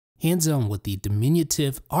Hands-on with the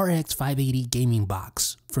diminutive RX 580 gaming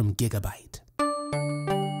box from Gigabyte.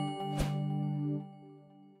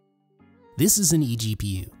 This is an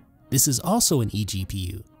eGPU. This is also an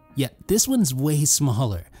eGPU, yet this one's way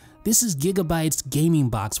smaller. This is Gigabyte's gaming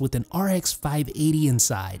box with an RX 580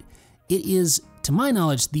 inside. It is, to my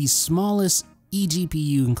knowledge, the smallest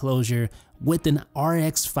eGPU enclosure with an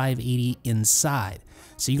RX 580 inside.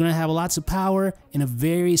 So you're gonna have lots of power in a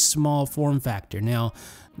very small form factor. Now,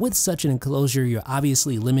 with such an enclosure, you're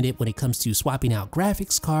obviously limited when it comes to swapping out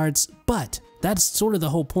graphics cards, but that's sort of the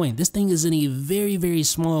whole point. This thing is in a very, very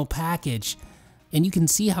small package, and you can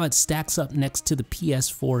see how it stacks up next to the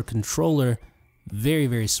PS4 controller. Very,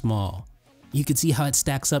 very small. You can see how it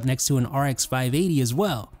stacks up next to an RX 580 as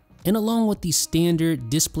well. And along with the standard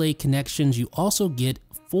display connections, you also get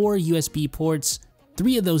 4 USB ports.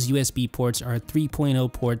 3 of those USB ports are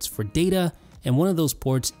 3.0 ports for data, and one of those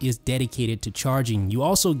ports is dedicated to charging. You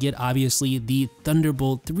also get, obviously, the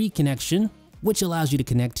Thunderbolt 3 connection, which allows you to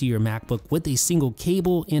connect to your MacBook with a single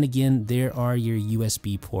cable, and again, there are your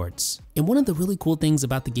USB ports. And one of the really cool things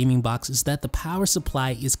about the gaming box is that the power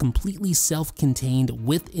supply is completely self-contained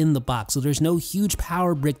within the box, so there's no huge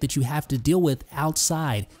power brick that you have to deal with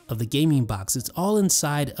outside of the gaming box. It's all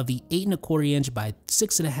inside of the 8¼ inch by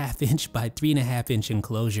 6½ inch by 3½ inch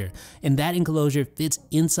enclosure, and that enclosure fits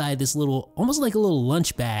inside this little, almost like a little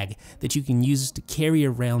lunch bag that you can use to carry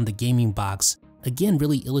around the gaming box. Again,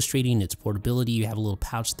 really illustrating its portability. You have a little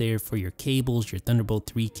pouch there for your cables, your Thunderbolt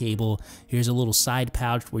 3 cable. Here's a little side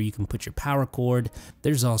pouch where you can put your power cord.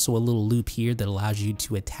 There's also a little loop here that allows you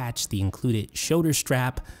to attach the included shoulder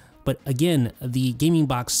strap. But again, the gaming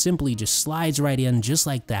box simply just slides right in just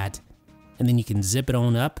like that. And then you can zip it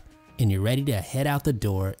on up and you're ready to head out the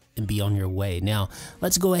door and be on your way. Now,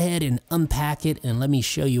 let's go ahead and unpack it and let me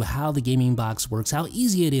show you how the gaming box works, how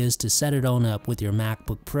easy it is to set it on up with your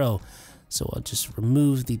MacBook Pro. So I'll just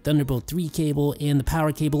remove the Thunderbolt 3 cable and the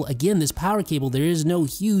power cable. Again, this power cable, there is no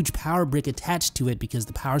huge power brick attached to it because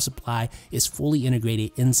the power supply is fully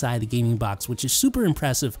integrated inside the gaming box, which is super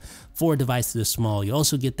impressive for a device this small. You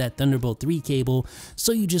also get that Thunderbolt 3 cable,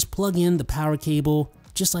 so you just plug in the power cable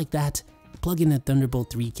just like that, plug in the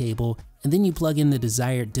Thunderbolt 3 cable, and then you plug in the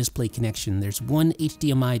desired display connection. There's one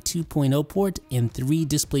HDMI 2.0 port and 3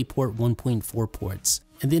 DisplayPort 1.4 ports.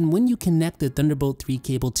 And then when you connect the Thunderbolt 3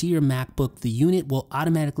 cable to your MacBook, the unit will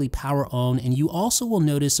automatically power on, and you also will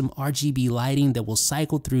notice some RGB lighting that will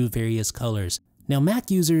cycle through various colors. Now,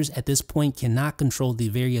 Mac users at this point cannot control the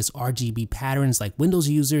various RGB patterns like Windows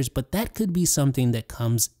users, but that could be something that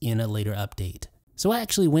comes in a later update. So I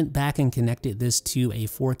actually went back and connected this to a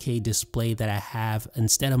 4K display that I have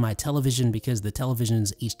instead of my television because the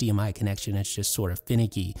television's HDMI connection is just sort of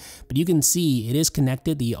finicky. But you can see it is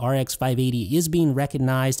connected. The RX 580 is being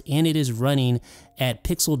recognized and it is running at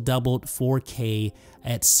pixel doubled 4K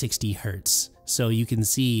at 60 Hz. So you can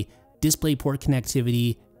see DisplayPort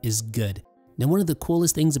connectivity is good. Now, one of the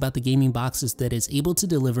coolest things about the gaming box is that it's able to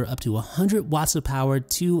deliver up to 100 watts of power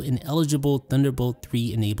to an eligible Thunderbolt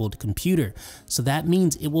 3 enabled computer. So that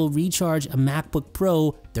means it will recharge a MacBook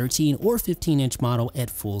Pro 13 or 15 inch model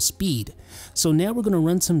at full speed. So now we're going to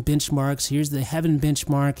run some benchmarks. Here's the Heaven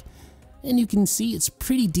benchmark. And you can see it's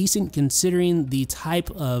pretty decent considering the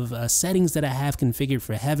type of settings that I have configured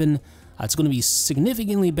for Heaven. It's going to be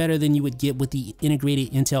significantly better than you would get with the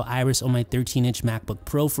integrated Intel Iris on my 13-inch MacBook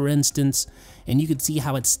Pro, for instance. And you can see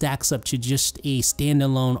how it stacks up to just a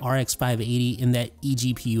standalone RX 580 in that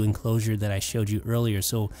eGPU enclosure that I showed you earlier.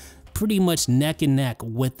 So pretty much neck and neck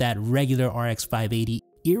with that regular RX 580,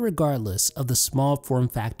 irregardless of the small form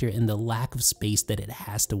factor and the lack of space that it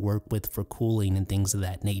has to work with for cooling and things of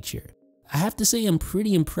that nature. I have to say I'm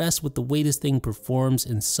pretty impressed with the way this thing performs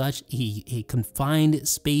in such a confined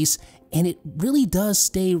space, and it really does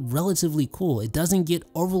stay relatively cool. It doesn't get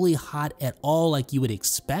overly hot at all like you would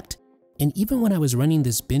expect. And even when I was running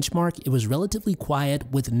this benchmark, it was relatively quiet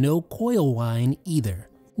with no coil whine either.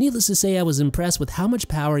 Needless to say, I was impressed with how much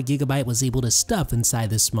power Gigabyte was able to stuff inside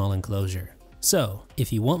this small enclosure. So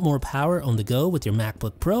if you want more power on the go with your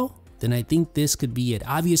MacBook Pro, then I think this could be it.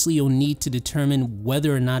 Obviously, you'll need to determine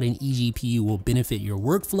whether or not an eGPU will benefit your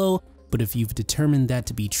workflow, but if you've determined that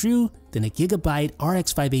to be true, then a Gigabyte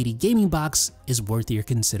RX 580 gaming box is worth your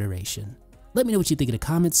consideration. Let me know what you think in the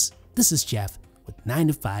comments. This is Jeff with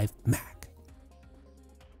 9to5Mac.